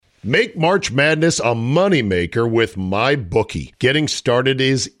Make March Madness a moneymaker with MyBookie. Getting started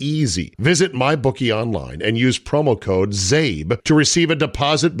is easy. Visit MyBookie online and use promo code ZABE to receive a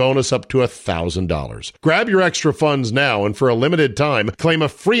deposit bonus up to $1,000. Grab your extra funds now and for a limited time, claim a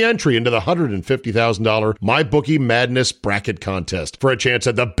free entry into the $150,000 MyBookie Madness Bracket Contest for a chance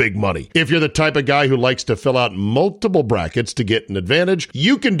at the big money. If you're the type of guy who likes to fill out multiple brackets to get an advantage,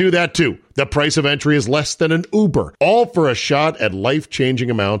 you can do that too. The price of entry is less than an Uber, all for a shot at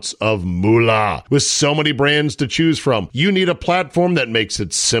life-changing amounts of moolah. With so many brands to choose from, you need a platform that makes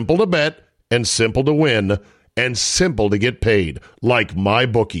it simple to bet and simple to win and simple to get paid, like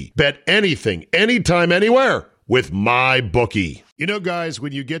MyBookie. Bet anything, anytime, anywhere with MyBookie. You know, guys,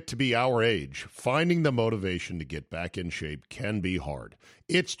 when you get to be our age, finding the motivation to get back in shape can be hard.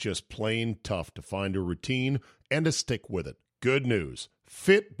 It's just plain tough to find a routine and to stick with it. Good news.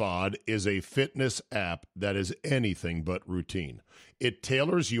 Fitbod is a fitness app that is anything but routine. It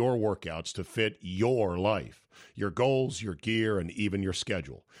tailors your workouts to fit your life, your goals, your gear, and even your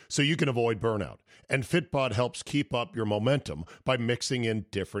schedule, so you can avoid burnout. And Fitbod helps keep up your momentum by mixing in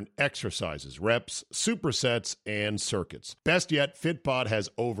different exercises, reps, supersets, and circuits. Best yet, Fitbod has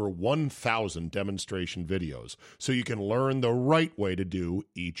over 1,000 demonstration videos, so you can learn the right way to do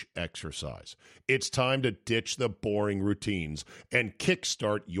each exercise. It's time to ditch the boring routines and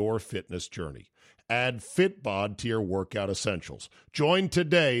kickstart your fitness journey. Add Fitbod to your workout essentials. Join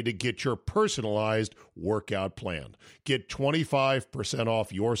today to get your personalized workout plan. Get 25%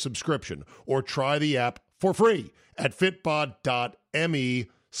 off your subscription or try the app for free at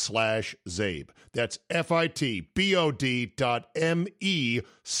fitbod.me/Zabe. That's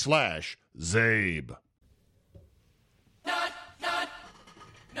fitbod.me/Zabe.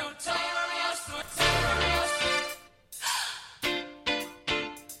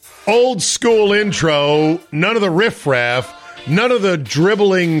 Old school intro, none of the riffraff, none of the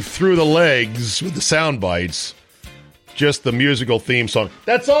dribbling through the legs with the sound bites, just the musical theme song.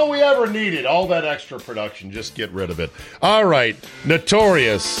 That's all we ever needed, all that extra production, just get rid of it. All right,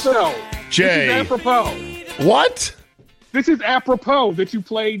 Notorious. So, Jay. this is apropos. What? This is apropos that you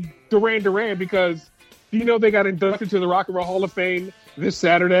played Duran Duran because do you know they got inducted to the Rock and Roll Hall of Fame this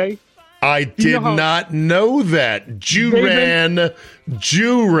Saturday? I did not know that. Duran.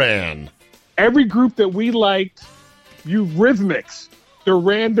 Every group that we liked, Eurythmics,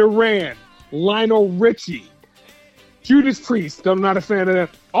 Duran Duran, Lionel Richie, Judas Priest, I'm not a fan of that.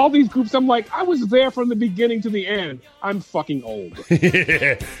 All these groups, I'm like, I was there from the beginning to the end. I'm fucking old.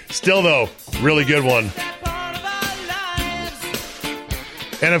 Still, though, really good one.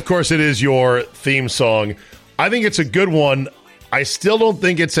 And, of course, it is your theme song. I think it's a good one. I still don't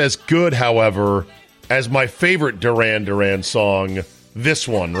think it's as good, however, as my favorite Duran Duran song, this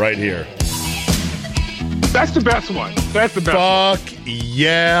one right here. That's the best one. That's the best one. Fuck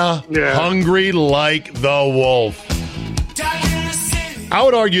yeah. Hungry Like the Wolf. I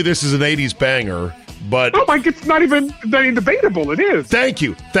would argue this is an 80s banger, but... Oh, like, it's not even debatable. It is. Thank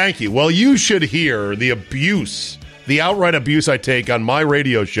you. Well, you should hear the abuse, the outright abuse I take on my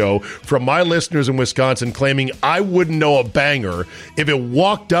radio show from my listeners in Wisconsin claiming I wouldn't know a banger if it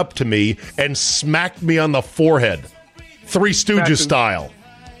walked up to me and smacked me on the forehead. Three Stooges style.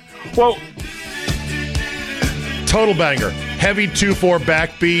 Well... Total banger. Heavy 2/4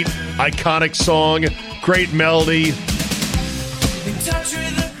 backbeat, iconic song, great melody.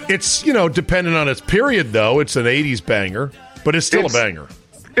 It's, dependent on its period, though. It's an 80s banger, but it's still a banger.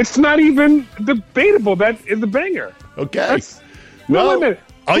 It's not even debatable. That is a banger. Okay. Wait a minute.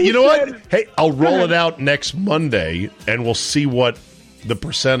 You know what? Hey, I'll roll it out next Monday, and we'll see what the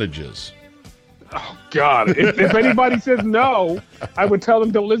percentage is. Oh, God. If anybody says no, I would tell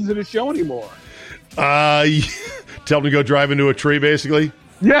them don't listen to the show anymore. Tell them to go drive into a tree, basically?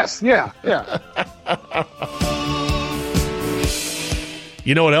 Yes, yeah.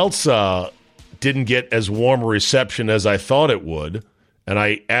 You know what else didn't get as warm a reception as I thought it would? And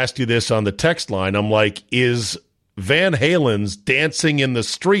I asked you this on the text line. I'm like, is Van Halen's Dancing in the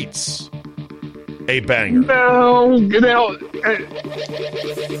Streets a banger? No.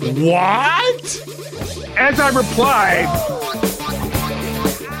 What? As I replied...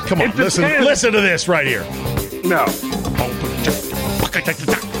 Come on, listen to this right here. No.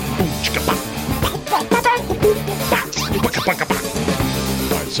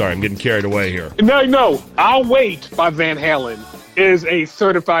 Sorry, I'm getting carried away here. No. I'll Wait by Van Halen is a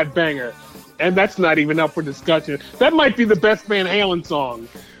certified banger. And that's not even up for discussion. That might be the best Van Halen song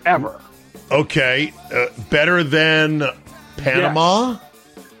ever. Okay. Better than Panama? Yes.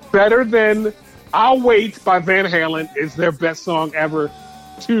 Better than I'll Wait by Van Halen is their best song ever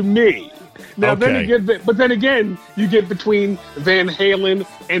to me. Now then Okay. you get, but then again, you get between Van Halen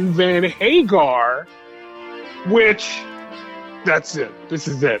and Van Hagar, which that's it. This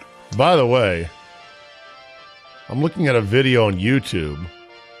is it. By the way, I'm looking at a video on YouTube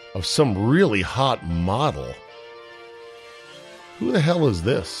of some really hot model. Who the hell is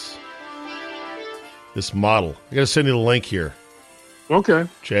this? This model. I gotta send you the link here. Okay.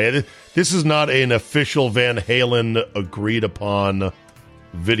 Jay, this is not an official Van Halen agreed upon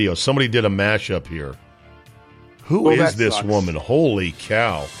video. Somebody did a mashup here. Who Well, is that this sucks. woman? Holy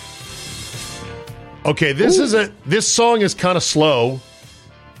cow. Okay, this song is kind of slow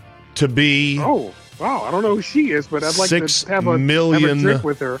to be Oh, wow. I don't know who she is, but I'd like 6 to have a million drink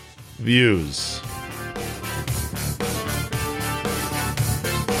with her. views.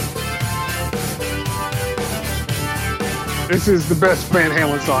 This is the best Van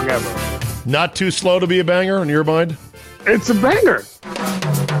Halen song ever. Not too slow to be a banger in your mind? It's a banger.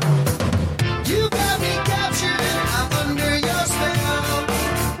 You got me captured, I'm under your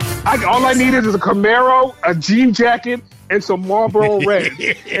spell. All I needed is a Camaro, a jean jacket, and some Marlboro Red.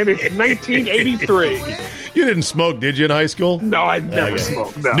 And it's 1983. You didn't smoke, did you, in high school? No, I never Okay.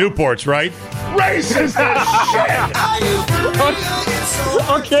 smoked. No. Newports, right? Racist as shit. Are you for real? It's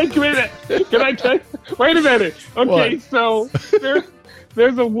so Okay, can I tell you? Wait a minute. Okay, What? so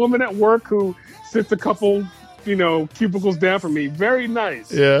there's a woman at work who sits a couple, cubicles down from me. Very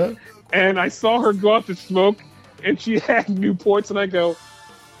nice. Yeah. And I saw her go out to smoke, and she had Newports, and I go,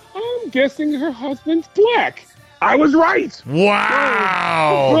 I'm guessing her husband's black. I was right.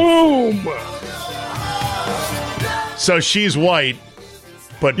 Wow. Boom. So she's white,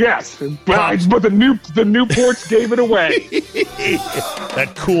 but Yes, Pops. but the Newports gave it away.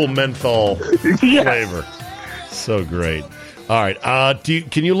 that cool menthol Yes. flavor. So great. All right.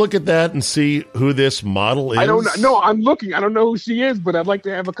 Can you look at that and see who this model is? I don't know. No, I'm looking. I don't know who she is, but I'd like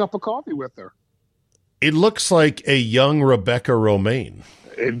to have a cup of coffee with her. It looks like a young Rebecca Romaine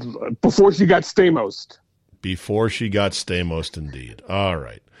Before she got Stamos. before she got Stamos, indeed. All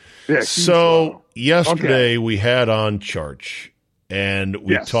right. Yeah, she's, So yesterday okay. we had on Church and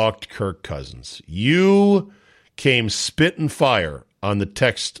we Yes. talked Kirk Cousins. You came spit and fire on the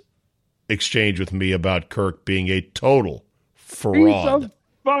text exchange with me about Kirk being a total fraud.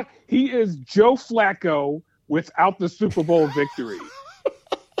 He is Joe Flacco without the Super Bowl victory.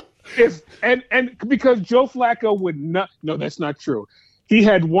 And because Joe Flacco would not. No, that's not true. He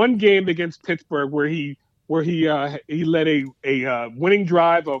had one game against Pittsburgh where he led a winning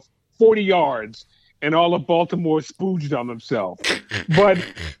drive of 40 yards, and all of Baltimore spooged on himself. But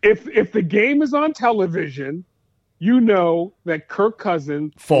if the game is on television, you know that Kirk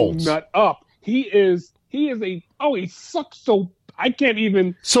Cousins Folds. will nut up. He sucks so I can't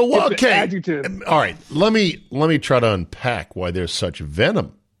even. So get the okay, adjective. all right. Let me try to unpack why there's such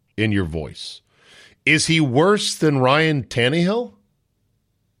venom in your voice. Is he worse than Ryan Tannehill?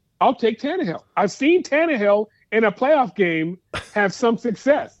 I'll take Tannehill. I've seen Tannehill in a playoff game have some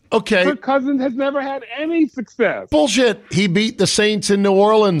success. Okay, Kirk Cousins has never had any success. bullshit. He beat the Saints in New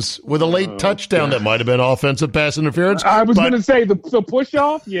Orleans with a late touchdown that might have been offensive pass interference. I was but- going to say the push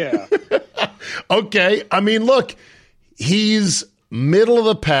off. Yeah. Okay, I mean, look, he's middle of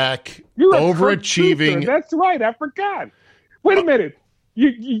the pack, You're a Kirk overachieving. truther. That's right. I forgot. Wait a minute.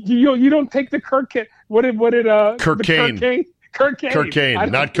 You don't take the Kirk. What did Kirk Kane. Kirk Kane. Cocaine,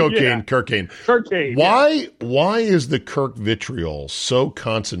 not cocaine, Yeah. cocaine. Kirk Kane. Yeah. Why is the Kirk vitriol so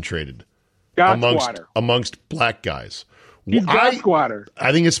concentrated God squatter. amongst black guys? He's God squatter.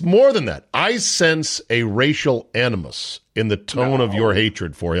 I think it's more than that. I sense a racial animus in the tone of your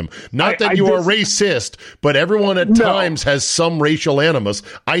hatred for him. Not that you are racist, but everyone at times has some racial animus.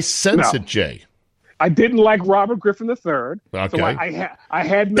 I sense it, Jay. I didn't like Robert Griffin III. So Okay. I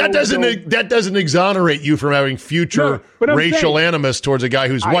had no. That doesn't exonerate you from having future No, but I'm racial saying- animus towards a guy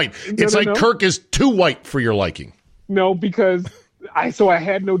who's white. It's like no. Kirk is too white for your liking. No, because I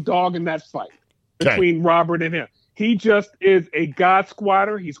had no dog in that fight between Robert and him. He just is a God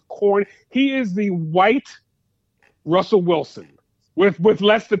squatter. He's corny. He is the white Russell Wilson with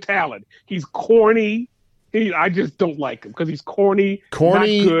less the talent. He's corny. I just don't like him because he's corny, not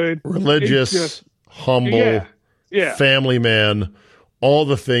good, religious, It's just- humble, yeah. family man, all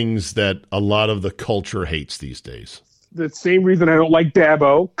the things that a lot of the culture hates these days. The same reason I don't like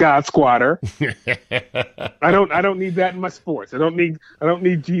Dabo, God squatter. I don't need that in my sports. I don't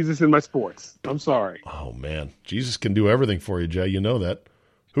need Jesus in my sports. I'm sorry. Oh man, Jesus can do everything for you, Jay. You know that.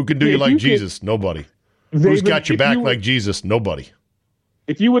 Who can do you if like you could- Jesus? Nobody. Who's David, got your if back you- like Jesus? Nobody.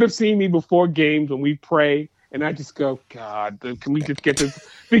 If you would have seen me before games when we pray And I just go, God, can we just get this?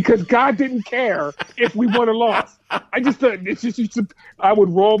 Because God didn't care if we won or lost. I would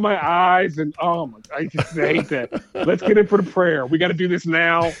roll my eyes and I just hate that. Let's get in for the prayer. We got to do this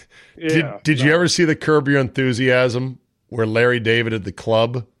now. Yeah. Did you ever see the Curb Your Enthusiasm where Larry David at the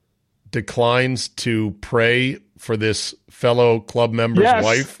club declines to pray for this fellow club member's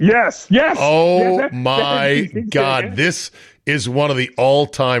wife? Yes. Oh Yes, my God. This is one of the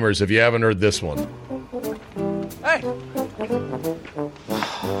all-timers if you haven't heard this one. Hey.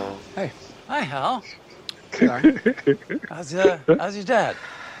 Hey. Hi, Hal. Sorry. How's your dad?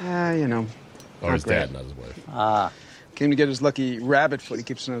 You know. Or his dad, not his wife. Came to get his lucky rabbit foot he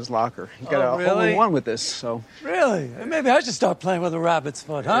keeps in his locker. He got a hole in one with this, so. Really? Maybe I should start playing with a rabbit's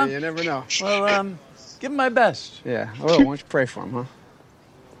foot, huh? Yeah, you never know. Well, give him my best. Yeah. Oh, why don't you pray for him,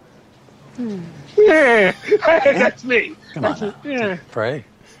 huh? Yeah. That's me. Come on now. Yeah. Pray.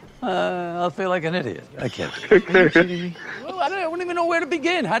 I'll feel like an idiot. I can't. Well, I don't even know where to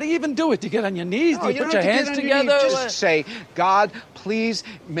begin. How do you even do it? Do you get on your knees? Do you put your hands together? Just say, God, please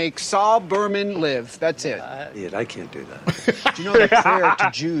make Saul Berman live. That's it. I can't do that. Do you know that prayer to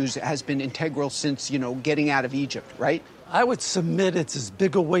Jews has been integral since, getting out of Egypt, right? I would submit it's as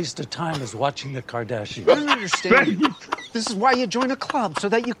big a waste of time as watching the Kardashians. I don't understand. This is why you join a club, so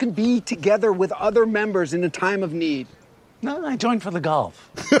that you can be together with other members in a time of need. No, I joined for the golf.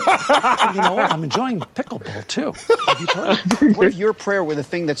 You know what? I'm enjoying pickleball, too. Have you played? What if your prayer were the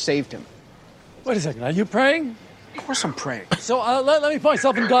thing that saved him? Wait a second. Are you praying? Of course I'm praying. So let me put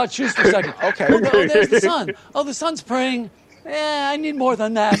myself in God's shoes for a second. Okay. Oh, there's the sun. Oh, the sun's praying. I need more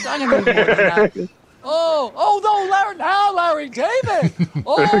than that. I'm going to need more than that. Oh, no, Larry David.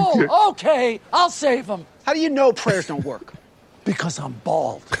 Oh, okay. I'll save him. How do you know prayers don't work? Because I'm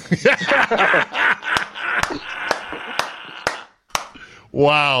bald.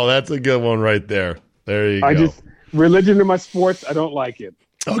 Wow, that's a good one right there. There you go. Religion in my sports, I don't like it.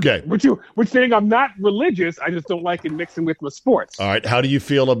 Okay. Which saying I'm not religious, I just don't like it mixing with my sports. All right. How do you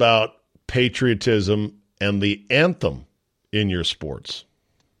feel about patriotism and the anthem in your sports?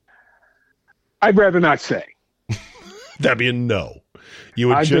 I'd rather not say. That'd be a no. You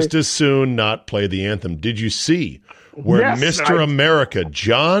would as soon not play the anthem. Did you see where Mr. America,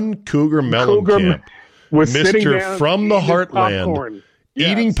 John Cougar Mellencamp, was sitting Mr. down from the Heartland, popcorn.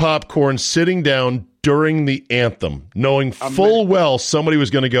 eating popcorn, sitting down during the anthem, knowing full well somebody was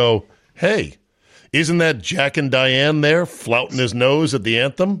going to go, hey, isn't that Jack and Diane there flouting his nose at the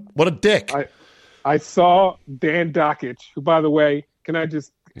anthem? What a dick. I saw Dan Dockich, who, by the way, can I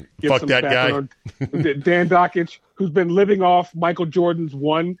just give Fuck some that background? Dan Dockich, who's been living off Michael Jordan's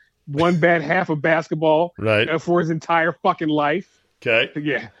one bad half of basketball for his entire fucking life. Okay.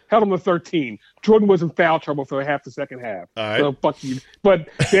 Yeah, held him to 13. Jordan was in foul trouble for half the second half. All right. So fuck you. But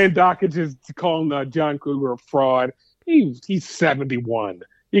Dan Dockich is calling John Cougar a fraud. He's 71.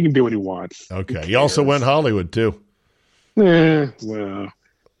 He can do what he wants. Okay. He also went Hollywood too. Well,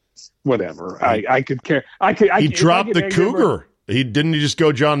 whatever. I could care. He dropped the Cougar. He just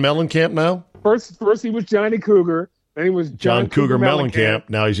go John Mellencamp now? First he was Johnny Cougar. Then he was John Cougar Mellencamp.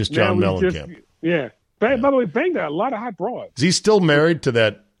 Now he's just John Mellencamp. Yeah. By the way, banged out a lot of hot broads. Is he still married to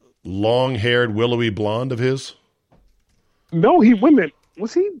that long-haired, willowy blonde of his? No, wait a minute.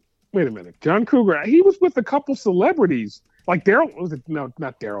 Was he? Wait a minute. John Cougar. He was with a couple celebrities. Like Daryl. Was it? No,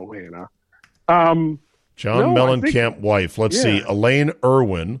 not Daryl Hannah. John Mellencamp wife. Let's see. Elaine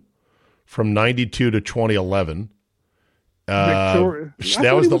Irwin from 92 to 2011. That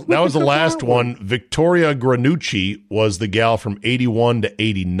was the last one. Victoria Granucci was the gal from 81 to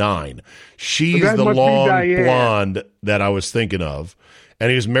 89. She's the long blonde that I was thinking of. And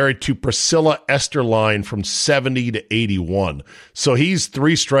he was married to Priscilla Esterline from 70 to 81. So he's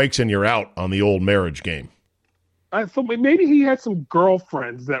 3 strikes and you're out on the old marriage game. I thought maybe he had some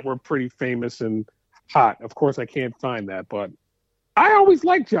girlfriends that were pretty famous and hot. Of course, I can't find that, but I always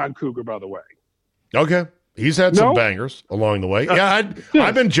liked John Cougar, by the way. Okay. He's had some bangers along the way.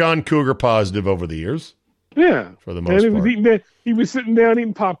 I've been John Cougar positive over the years. Yeah, for the most part. He was sitting down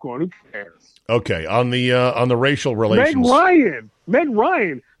eating popcorn. Who cares? Okay, on the racial relations. Meg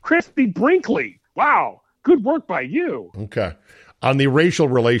Ryan, Christy Brinkley. Wow, good work by you. Okay, on the racial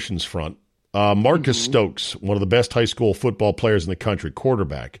relations front, Marcus Stokes, one of the best high school football players in the country,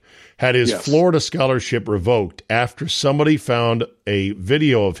 quarterback, had his Florida scholarship revoked after somebody found a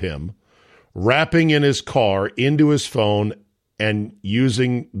video of him rapping in his car into his phone and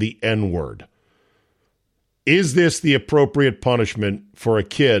using the N-word. Is this the appropriate punishment for a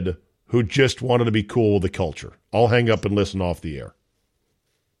kid who just wanted to be cool with the culture? I'll hang up and listen off the air.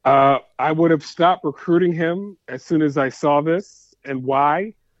 I would have stopped recruiting him as soon as I saw this. And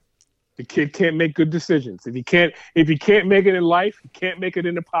why? The kid can't make good decisions. If he can't make it in life, he can't make it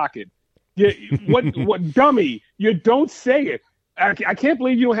in the pocket. What dummy? You don't say it. I can't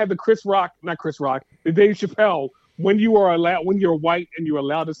believe you don't have the the Dave Chappelle when you're white and you're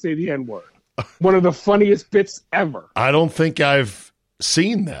allowed to say the N-word. One of the funniest bits ever. I don't think I've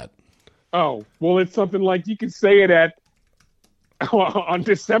seen that. Oh, well, it's something like you can say it on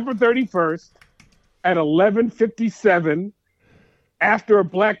December 31st at 11:57 after a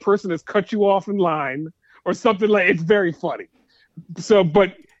black person has cut you off in line or something like. It's very funny. So,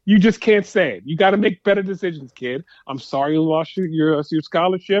 but you just can't say it. You got to make better decisions, kid. I'm sorry you lost your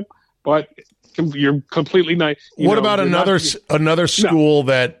scholarship, but you're completely nice. What about another school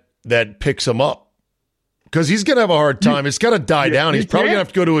that picks him up? Because he's going to have a hard time. It's got to die down. He's probably going to have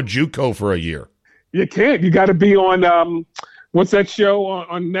to go to a JUCO for a year. You can't. You got to be on, what's that show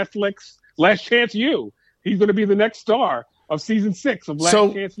on Netflix? Last Chance U. He's going to be the next star of season 6 of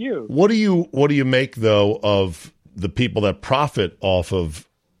Last Chance U. What do you make, though, of the people that profit off of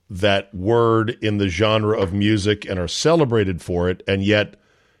that word in the genre of music and are celebrated for it, and yet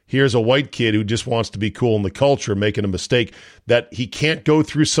here's a white kid who just wants to be cool in the culture making a mistake that he can't go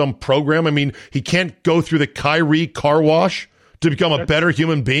through some program? I mean, he can't go through the Kyrie car wash to become a better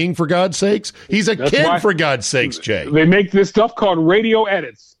human being, for God's sakes? He's a kid, for God's sakes, Jay. They make this stuff called radio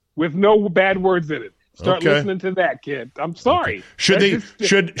edits with no bad words in it. Start listening to that, kid. I'm sorry. Okay.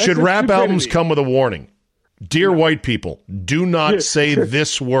 Should rap albums come with a warning? Dear white people, do not say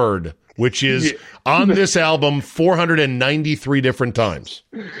this word, which is on this album 493 different times.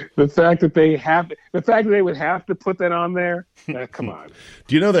 The fact that they would have to put that on there, come on.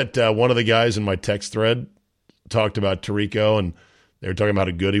 Do you know that one of the guys in my text thread talked about Tarico, and they were talking about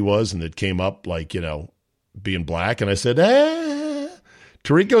how good he was, and it came up like, being black, and I said,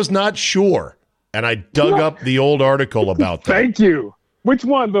 Tarico's not sure. And I dug up the old article about that. Thank you. Which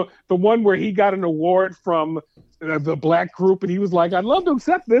one? The one where he got an award from the black group, and he was like, I'd love to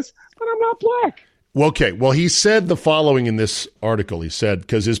accept this, but I'm not black. Well, okay. Well, he said the following in this article. He said,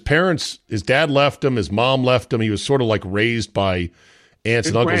 because his dad left him, his mom left him. He was sort of like raised by aunts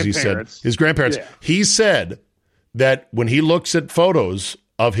and uncles, he said. His grandparents. Yeah. He said that when he looks at photos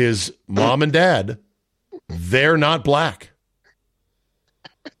of his mom and dad, they're not black.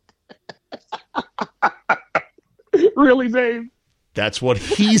 Really, Dave? That's what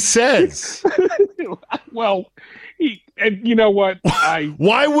he says. Well, and you know what?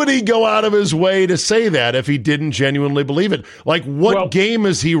 Why would he go out of his way to say that if he didn't genuinely believe it? Like, what game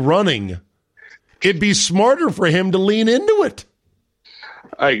is he running? It'd be smarter for him to lean into it.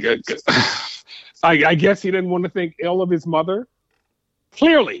 I guess he didn't want to think ill of his mother.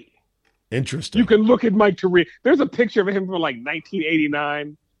 Clearly. Interesting. You can look at Mike Tirico. There's a picture of him from like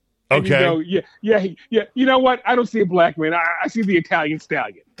 1989. Okay. Yeah. You know what? I don't see a black man. I see the Italian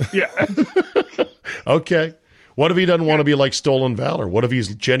stallion. Yeah. Okay. What if he doesn't want to be like Stolen Valor? What if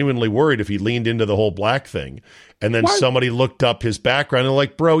he's genuinely worried if he leaned into the whole black thing and then somebody looked up his background and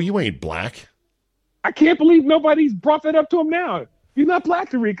like, bro, you ain't black. I can't believe nobody's brought that up to him now. You're not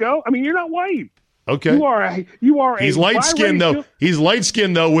black, Tirico. I mean, you're not white. Okay. You are He's light-skinned, though. He's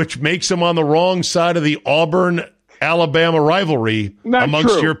light-skinned, though, which makes him on the wrong side of the Auburn-Alabama rivalry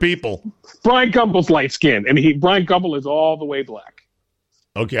amongst your people. Brian Gumbel's light-skinned, and Brian Gumbel is all the way black.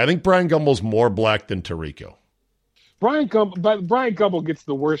 Okay, I think Brian Gumbel's more black than Tirico. Brian Gumbel gets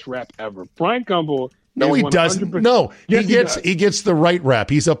the worst rap ever. Brian Gumbel. No, he doesn't. No, yes, he gets the right rap.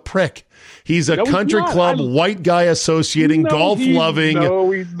 He's a prick. He's a country club white guy associating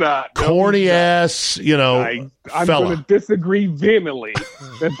golf-loving, he's not. corny ass, I'm fella. going to disagree vehemently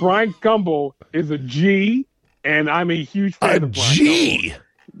that Brian Gumbel is a G, and I'm a huge fan of Brian Gumbel.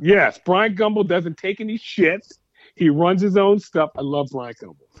 Yes, Brian Gumbel doesn't take any shit. He runs his own stuff. I love Brian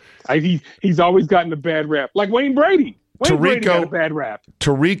Gumbel. He's always gotten a bad rap, like Wayne Brady. Brady got a bad rap.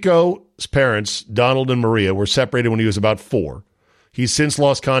 Tirico's parents, Donald and Maria, were separated when he was about 4. He's since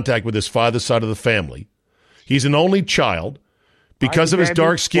lost contact with his father's side of the family. He's an only child. Because of his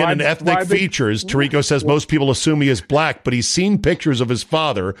dark skin and ethnic features, Tirico says most people assume he is black, but he's seen pictures of his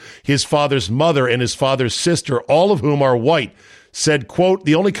father, his father's mother, and his father's sister, all of whom are white. Said, quote,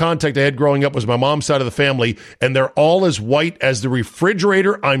 the only contact I had growing up was my mom's side of the family, and they're all as white as the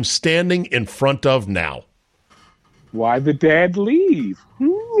refrigerator I'm standing in front of now. Why'd the dad leave? I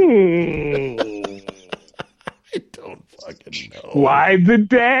don't fucking know. Why'd the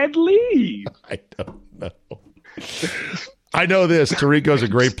dad leave? I don't know. I know this. Tirico's a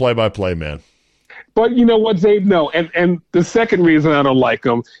great play-by-play man. But you know what, Zabe? No. And the second reason I don't like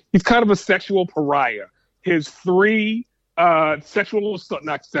him, he's kind of a sexual pariah. His 3 sexual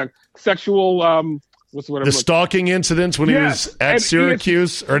What's the word? The stalking incidents when he was at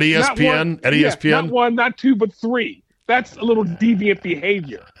Syracuse or at ESPN? At ESPN? Not 1, not 2, but 3. That's a little deviant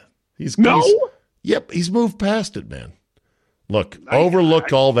behavior. He's moved past it, man. Look,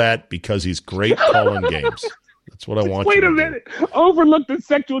 overlook all that because he's great calling games. That's what I want you to do. Wait a minute. Overlook the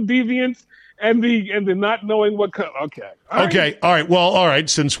sexual deviance and the not knowing what. Okay. All right. Well, all right.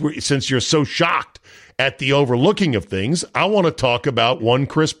 Since you're so shocked at the overlooking of things, I want to talk about one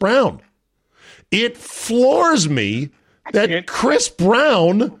Chris Brown. It floors me that Chris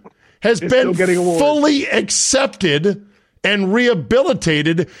Brown has been fully accepted and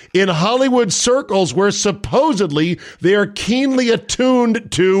rehabilitated in Hollywood circles where supposedly they are keenly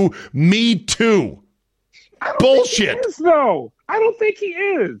attuned to Me Too. Bullshit. I don't think he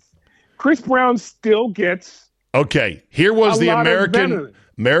is. Chris Brown still gets. Okay, here was the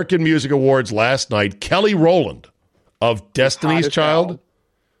American Music Awards last night. Kelly Rowland of Destiny's Child.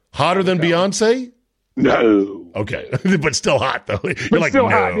 Hotter than Beyonce? No. Okay, but still hot though. You're but like, still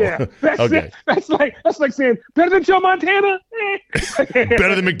no. hot, yeah. Okay. That's like saying better than Joe Montana.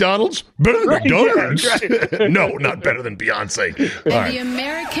 Better than McDonald's? Better than McDonald's? Yeah, right. No, not better than Beyonce. And the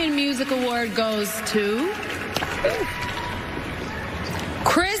American Music Award goes to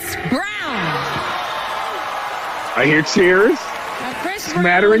Chris Brown. I hear cheers. Chris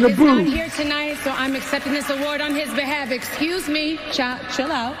Smattering Brown of is not boobs. here tonight, so I'm accepting this award on his behalf. Excuse me.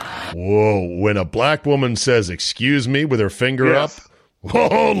 Chill out. Whoa, when a black woman says, excuse me, with her finger up,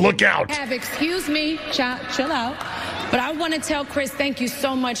 whoa, look out. Excuse me. Chill out. But I want to tell Chris, thank you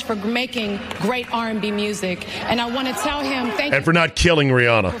so much for making great R&B music. And I want to tell him thank you. And for not killing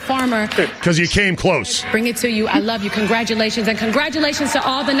Rihanna. Performer. Because you came close. Bring it to you. I love you. Congratulations. And congratulations to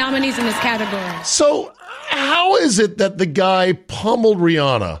all the nominees in this category. So how is it that the guy pummeled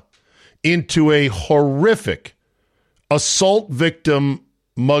Rihanna into a horrific assault victim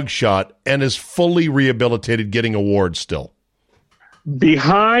mugshot and is fully rehabilitated, getting awards still?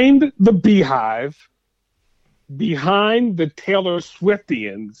 Behind the Beehive, behind the Taylor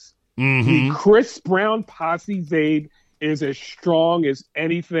Swiftians, the Chris Brown posse Zabe is as strong as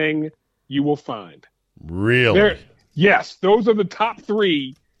anything you will find. Really? Yes, those are the top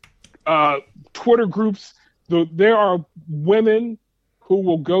 3 Twitter groups. There are women who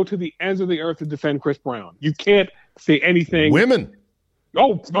will go to the ends of the earth to defend Chris Brown. You can't say anything. Women?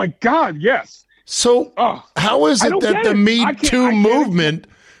 Oh, my God, yes. So how is it that the Me Too movement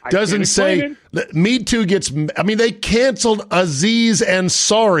doesn't say Me Too gets, I mean, they canceled Aziz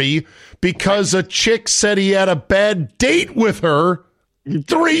Ansari because a chick said he had a bad date with her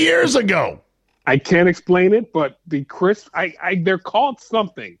 3 years ago. I can't explain it, but the Chris, they're called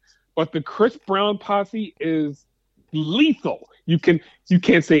something, but the Chris Brown posse is lethal. You can't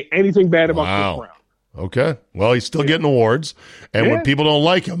say anything bad about Chris Brown. Okay. Well, he's still getting awards. And when people don't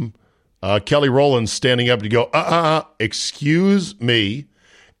like him, Kelly Rowland's standing up to go, excuse me.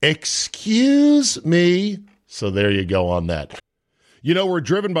 Excuse me. So there you go on that. You know, we're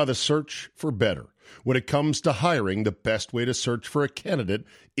driven by the search for better. When it comes to hiring, the best way to search for a candidate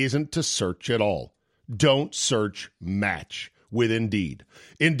isn't to search at all. Don't search, match with Indeed.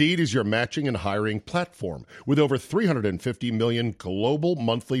 Indeed is your matching and hiring platform with over 350 million global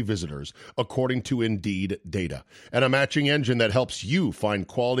monthly visitors, according to Indeed data, and a matching engine that helps you find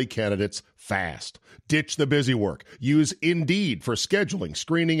quality candidates fast. Ditch the busy work. Use Indeed for scheduling,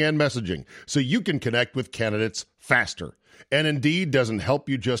 screening, and messaging so you can connect with candidates faster. And Indeed doesn't help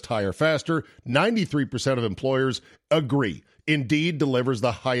you just hire faster. 93% of employers agree. Indeed delivers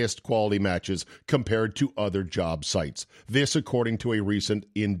the highest quality matches compared to other job sites. This according to a recent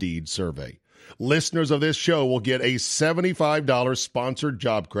Indeed survey. Listeners of this show will get a $75 sponsored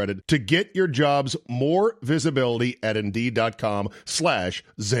job credit to get your jobs more visibility at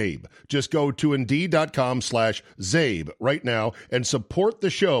Indeed.com/Zabe. Just go to Indeed.com/Zabe right now and support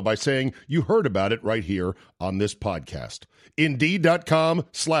the show by saying you heard about it right here on this podcast.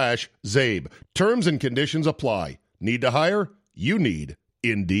 Indeed.com/Zabe. Terms and conditions apply. Need to hire? You need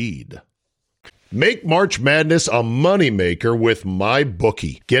Indeed. Make March Madness a moneymaker with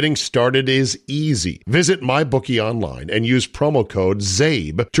MyBookie. Getting started is easy. Visit MyBookie online and use promo code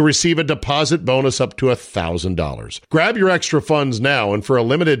ZABE to receive a deposit bonus up to $1,000. Grab your extra funds now and for a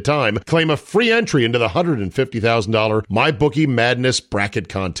limited time, claim a free entry into the $150,000 MyBookie Madness Bracket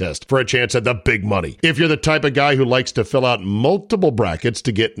Contest for a chance at the big money. If you're the type of guy who likes to fill out multiple brackets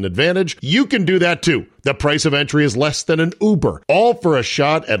to get an advantage, you can do that too. The price of entry is less than an Uber, all for a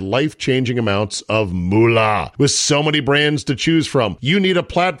shot at life-changing amounts of moolah. With so many brands to choose from, you need a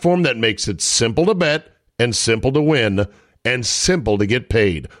platform that makes it simple to bet and simple to win and simple to get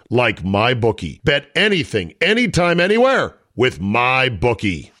paid, like MyBookie. Bet anything, anytime, anywhere with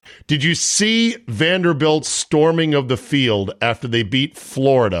MyBookie. Did you see Vanderbilt's storming of the field after they beat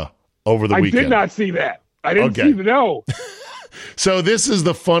Florida over the weekend? I did not see that. I didn't see the no. So this is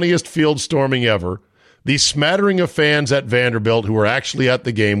the funniest field storming ever. The smattering of fans at Vanderbilt who were actually at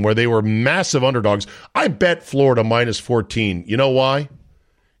the game where they were massive underdogs. I bet Florida minus 14. You know why?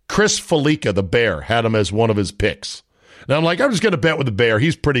 Chris Felica, the Bear, had him as one of his picks. Now I'm like, I'm just going to bet with the Bear.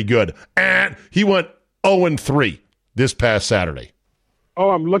 He's pretty good. And he went 0-3 this past Saturday.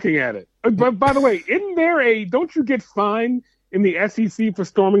 Oh, I'm looking at it. But by the way, isn't there don't you get fined in the SEC for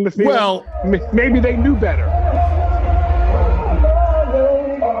storming the field? Well, maybe they knew better.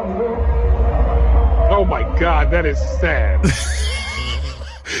 Oh my God, that is sad.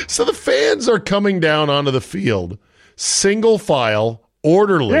 So the fans are coming down onto the field, single file,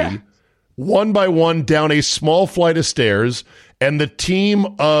 orderly, one by one down a small flight of stairs, and the team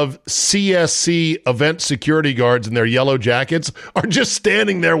of CSC event security guards in their yellow jackets are just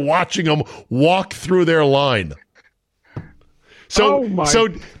standing there watching them walk through their line. So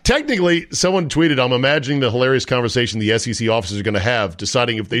technically, someone tweeted, I'm imagining the hilarious conversation the SEC officers are going to have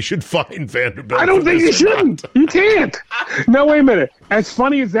deciding if they should fine Vanderbilt. I don't think you shouldn't. You can't. No, wait a minute. As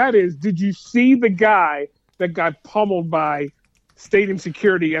funny as that is, did you see the guy that got pummeled by stadium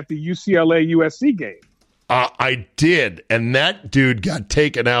security at the UCLA-USC game? I did, and that dude got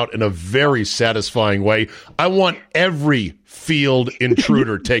taken out in a very satisfying way. I want every field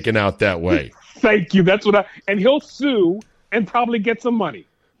intruder taken out that way. Thank you. That's what and he'll sue and probably get some money.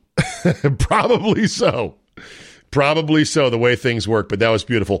 Probably so. Probably so, the way things work, but that was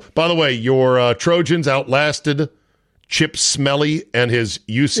beautiful. By the way, your Trojans outlasted Chip Smelly and his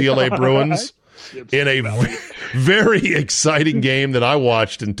UCLA Bruins in a very exciting game that I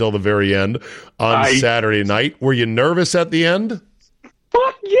watched until the very end on Saturday night. Were you nervous at the end?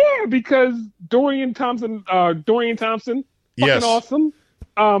 Fuck yeah, because Dorian Thompson, fucking awesome.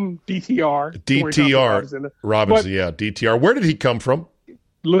 DTR Robinson, DTR. Where did he come from?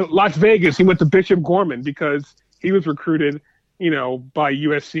 Las Vegas. He went to Bishop Gorman because he was recruited, by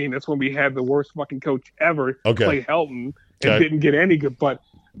USC, and that's when we had the worst fucking coach ever, Clay Helton, and didn't get any good. But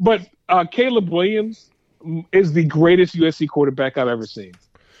Caleb Williams is the greatest USC quarterback I've ever seen,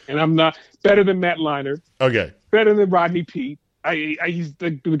 and I'm not better than Matt Leinart. Okay, better than Rodney Peete. He's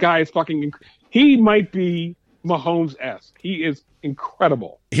the guy is fucking. He might be Mahomes-esque. He is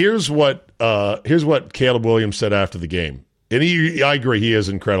incredible. Here's what Caleb Williams said after the game. And I agree, he is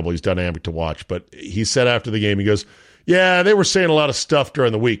incredible. He's dynamic to watch. But he said after the game, he goes, yeah, they were saying a lot of stuff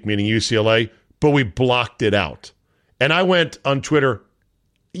during the week, meaning UCLA, but we blocked it out. And I went on Twitter,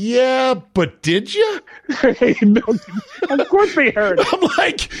 yeah, but did you? No, of course they heard it. I'm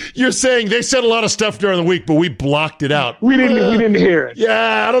like, you're saying they said a lot of stuff during the week, but we blocked it out. We didn't hear it.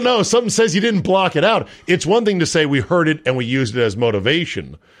 Yeah, I don't know. Something says you didn't block it out. It's one thing to say we heard it and we used it as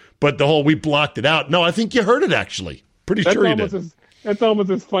motivation, but the whole we blocked it out. No, I think you heard it actually. Pretty sure you did. That's almost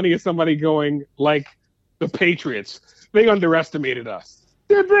as funny as somebody going like the Patriots. They underestimated us.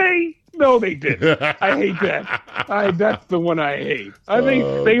 Did they? No, they didn't. I hate that. That's the one I hate. I think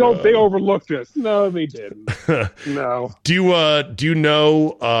they overlooked us. No, they didn't. No. Do you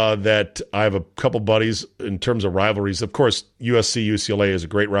know that I have a couple buddies in terms of rivalries? Of course, USC UCLA is a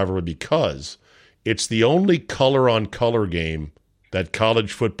great rivalry because it's the only color-on-color game that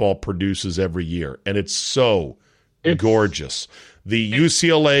college football produces every year, and it's gorgeous. The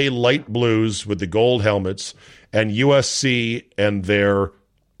UCLA light blues with the gold helmets and USC and their,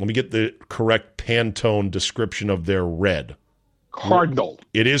 let me get the correct Pantone description of their red. Cardinal.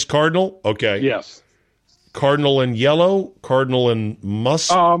 It is Cardinal? Okay. Yes. Cardinal and yellow? Cardinal and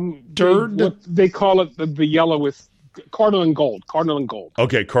mustard? They call it the yellow is Cardinal and gold. Cardinal and gold.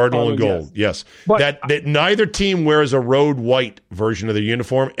 Okay, Cardinal and gold. Yes. But, that neither team wears a road white version of their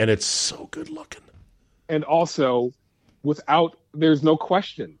uniform, and it's so good looking. And also, there's no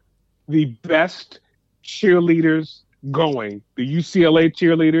question, the best cheerleaders going, the UCLA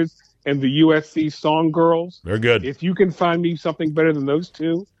cheerleaders and the USC song girls. They're good. If you can find me something better than those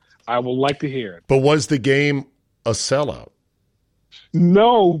two, I will like to hear it. But was the game a sellout?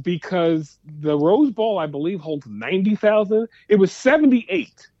 No, because the Rose Bowl, I believe, holds 90,000. It was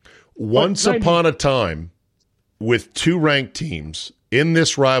 78. Once upon a time, with two ranked teams in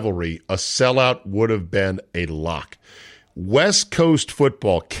this rivalry, a sellout would have been a lock. West Coast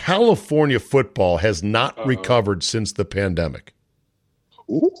football, California football has not recovered since the pandemic.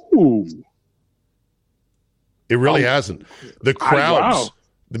 Ooh. It really hasn't. The crowds,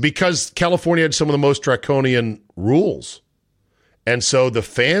 because California had some of the most draconian rules. And so the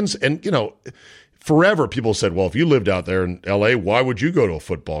fans, and forever people said, well, if you lived out there in LA, why would you go to a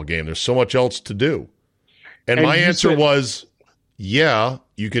football game? There's so much else to do. And my answer was, yeah,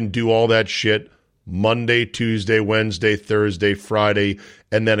 you can do all that shit Monday, Tuesday, Wednesday, Thursday, Friday,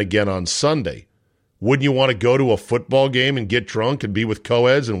 and then again on Sunday. Wouldn't you want to go to a football game and get drunk and be with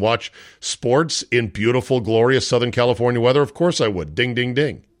co-eds and watch sports in beautiful, glorious Southern California weather? Of course I would. Ding, ding,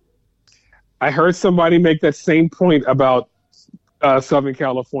 ding. I heard somebody make that same point about Southern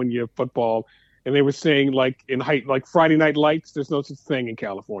California football, and they were saying like Friday night lights, there's no such thing in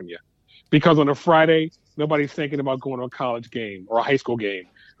California. Because on a Friday, nobody's thinking about going to a college game or a high school game.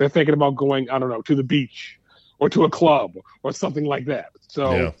 They're thinking about going, I don't know, to the beach or to a club or something like that.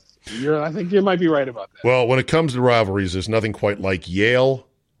 So I think you might be right about that. Well, when it comes to rivalries, there's nothing quite like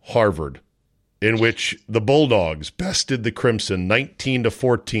Yale-Harvard, in which the Bulldogs bested the Crimson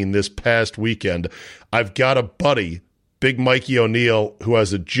 19-14 this past weekend. I've got a buddy, Big Mikey O'Neill, who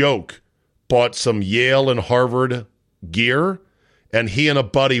has a joke, bought some Yale and Harvard gear, and he and a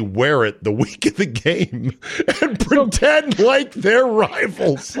buddy wear it the week of the game and pretend like they're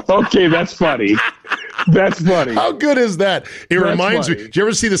rivals. Okay, that's funny. That's funny. How good is that? It reminds me, funny. did you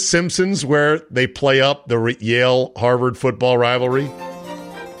ever see The Simpsons where they play up the Yale-Harvard football rivalry?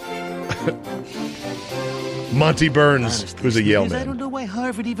 Monty Burns, Honestly, who's a Yale Snickers, I man. don't know why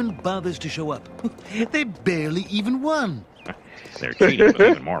Harvard even bothers to show up. They barely even won. Their cheating was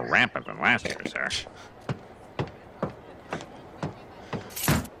even more rampant than last year, sir.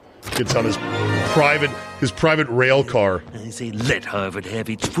 Gets on his private rail car. I say let Harvard have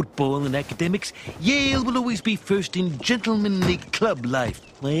its football and academics. Yale will always be first in gentlemanly club life.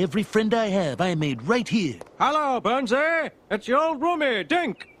 Why, every friend I have, I made right here. Hello, Burnsy. It's your old roomie,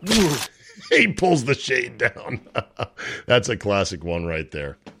 Dink. He pulls the shade down. That's a classic one right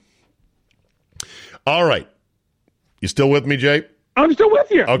there. All right. You still with me, Jay? I'm still with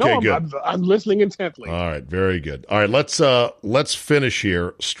you. Okay, no, good. I'm listening intently. All right, very good. All right, let's finish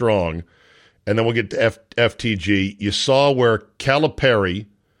here strong, and then we'll get to FTG. You saw where Calipari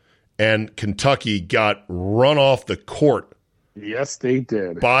and Kentucky got run off the court. Yes, they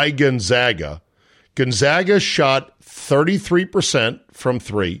did. By Gonzaga. Gonzaga shot 33% from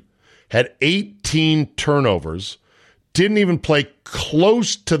three, had 18 turnovers, didn't even play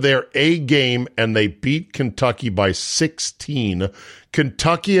close to their A game, and they beat Kentucky by 16.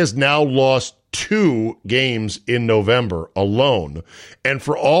 Kentucky has now lost 2 games in November alone. And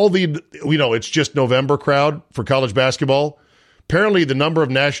for all the, it's just November crowd for college basketball. Apparently, the number of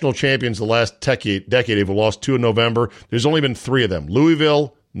national champions the last decade have lost 2 in November. There's only been 3 of them: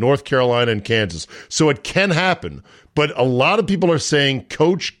 Louisville, North Carolina, and Kansas. So it can happen. But a lot of people are saying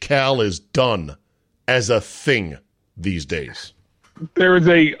Coach Cal is done as a thing these days. There is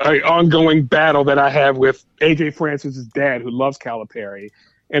a ongoing battle that I have with AJ Francis's dad, who loves Calipari.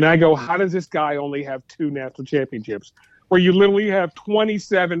 And I go, how does this guy only have 2 national championships where you literally have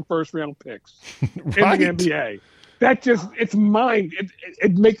 27 first-round picks Right. in the NBA? That just, it's mind.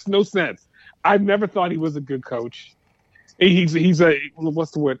 It makes no sense. I've never thought he was a good coach. He's a, what's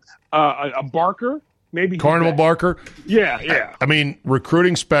the word? A barker? Maybe Carnival Barker? Yeah. I mean,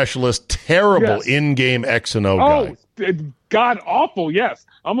 recruiting specialist, terrible Yes. in-game X and O guy. God awful, yes.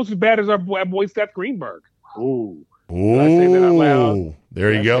 Almost as bad as our boy Seth Greenberg. Ooh. Ooh, I say that out loud?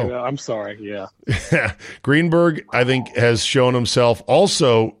 there you go. I'm sorry, yeah. Greenberg, I think, has shown himself.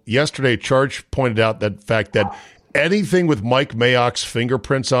 Also, yesterday, Charge pointed out that fact that anything with Mike Mayock's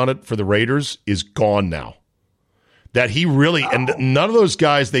fingerprints on it for the Raiders is gone now. That he really, and none of those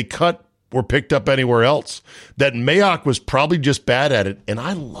guys they cut were picked up anywhere else. That Mayock was probably just bad at it, and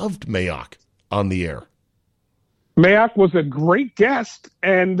I loved Mayock on the air. Mayock was a great guest,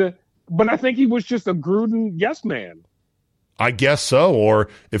 but I think he was just a Gruden yes man. I guess so. Or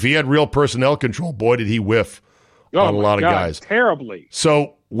if he had real personnel control, boy, did he whiff on a lot of guys. Terribly.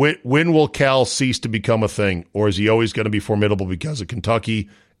 So when will Cal cease to become a thing? Or is he always going to be formidable because of Kentucky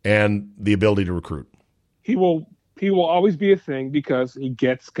and the ability to recruit? He will always be a thing because he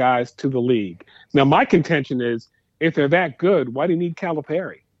gets guys to the league. Now, my contention is, if they're that good, why do you need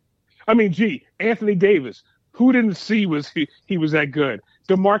Calipari? I mean, Anthony Davis, who didn't see he was that good?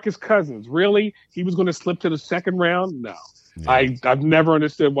 DeMarcus Cousins, really? He was going to slip to the second round? No. Yeah. I've never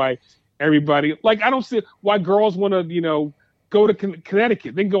understood why everybody, I don't see why girls want to, go to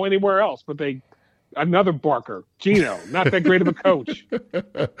Connecticut. They can go anywhere else, but another Barker, Gino, not that great of a coach.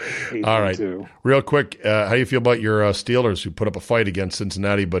 All right. Real quick, how do you feel about your Steelers, who put up a fight against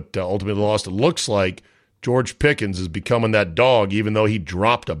Cincinnati but ultimately lost? It looks like George Pickens is becoming that dog, even though he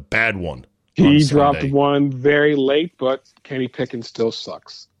dropped a bad one. He dropped one very late, but Kenny Pickens still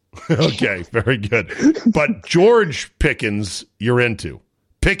sucks. Okay, very good. But George Pickens, you're into.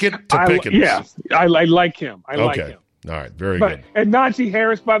 Pickett to Pickens. Yeah, I like him. I like him. All right, very good. And Najee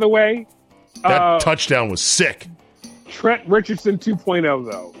Harris, by the way. That touchdown was sick. Trent Richardson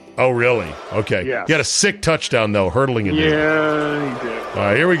 2.0, though. Oh, really? Okay. Yes. He had a sick touchdown, though, hurtling it. Yeah, he did. All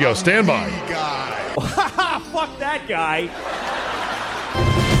right, here we go. Stand by. Fuck that guy.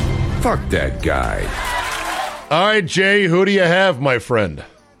 Fuck that guy. All right, Jay, who do you have, my friend?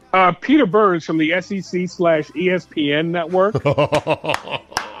 Peter Burns from the SEC/ESPN network.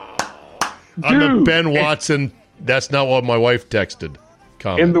 On the Ben Watson, that's not what my wife texted.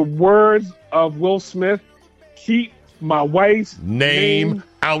 Comment. In the words of Will Smith, keep my wife's name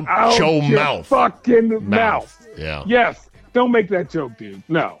out your mouth. Fucking mouth. Yeah. Yes. Don't make that joke, dude.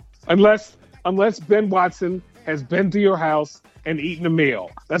 No. Unless Ben Watson has been to your house and eaten a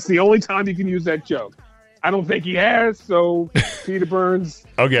meal. That's the only time you can use that joke. I don't think he has, so Peter Burns,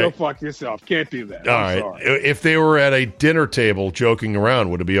 okay. Go fuck yourself. Can't do that. All I'm right. sorry. If they were at a dinner table joking around,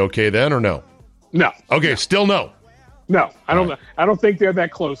 would it be okay then or no? No. Okay, still no. No, I don't. I don't think they're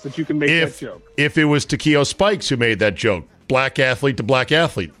that close that you can make that joke. If it was Takeo Spikes who made that joke, black athlete to black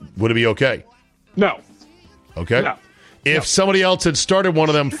athlete, would it be okay? No. Okay. No. If somebody else had started one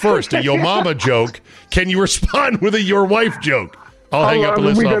of them first, a yo mama joke, can you respond with a your wife joke? I'll hang up and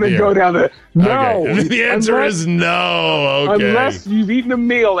listen off the air. Go down there. No. Okay. The answer is no. Okay. Unless you've eaten a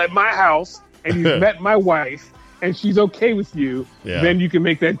meal at my house and you've met my wife and she's okay with you, then you can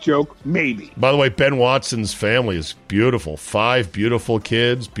make that joke, maybe. By the way, Ben Watson's family is beautiful. 5 beautiful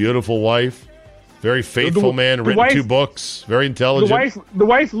kids, beautiful wife, very faithful man, written 2 books, very intelligent. The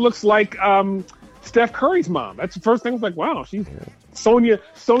wife looks like Steph Curry's mom. That's the first thing. I was like, wow, she's Sonia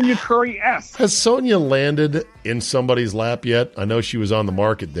Curry-esque. Has Sonia landed in somebody's lap yet? I know she was on the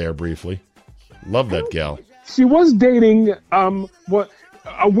market there briefly. Love that gal. She was dating a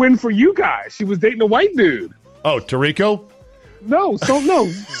win for you guys. She was dating a white dude. Oh, Tarico? No, oh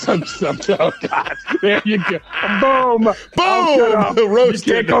God. There you go. Boom. Boom. Roasted.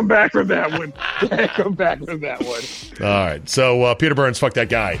 You can't come back from that one. Can't come back from that one. All right. So Peter Burns, fuck that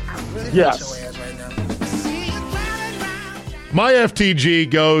guy. Yes. My FTG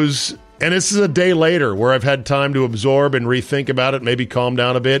goes, and this is a day later where I've had time to absorb and rethink about it, maybe calm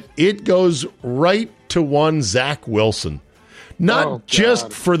down a bit. It goes right to one Zach Wilson. Not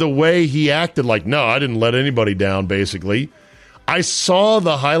just for the way he acted like, no, I didn't let anybody down, basically. I saw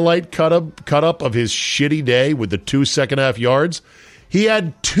the highlight cut up of his shitty day with the 2 second-half yards. He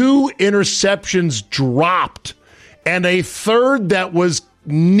had 2 interceptions dropped and a third that was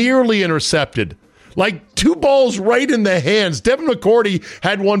nearly intercepted. Like 2 balls right in the hands. Devin McCourty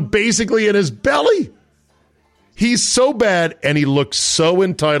had one basically in his belly. He's so bad, and he looks so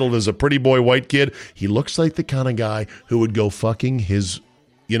entitled as a pretty boy white kid. He looks like the kind of guy who would go fucking his,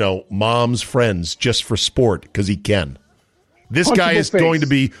 mom's friends just for sport because he can. This guy is going to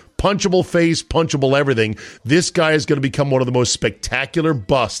be punchable face, punchable everything. This guy is going to become one of the most spectacular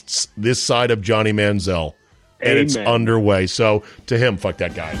busts this side of Johnny Manziel. And it's underway. So, to him, fuck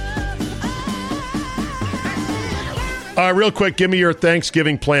that guy. Real quick, give me your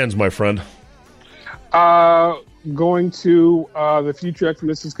Thanksgiving plans, my friend. Going to the future ex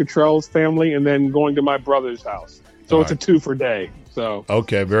Mrs. Cottrell's family and then going to my brother's house. So it's a 2-for day. So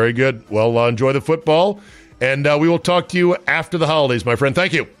okay, very good. Well, enjoy the football, and we will talk to you after the holidays, my friend.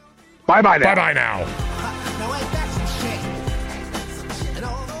 Thank you. Bye-bye now. Bye-bye now.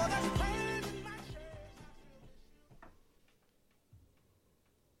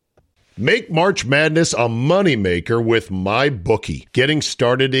 Make March Madness a moneymaker with MyBookie. Getting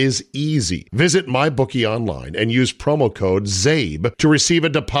started is easy. Visit MyBookie online and use promo code ZABE to receive a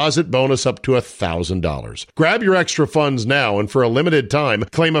deposit bonus up to $1,000. Grab your extra funds now and for a limited time,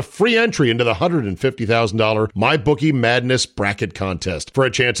 claim a free entry into the $150,000 MyBookie Madness Bracket Contest for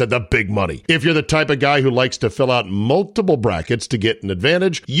a chance at the big money. If you're the type of guy who likes to fill out multiple brackets to get an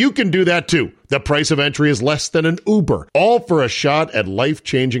advantage, you can do that too. The price of entry is less than an Uber, all for a shot at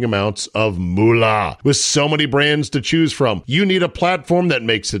life-changing amounts of moolah. With so many brands to choose from, you need a platform that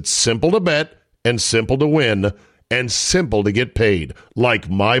makes it simple to bet and simple to win and simple to get paid, like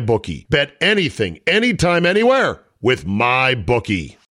MyBookie. Bet anything, anytime, anywhere with MyBookie.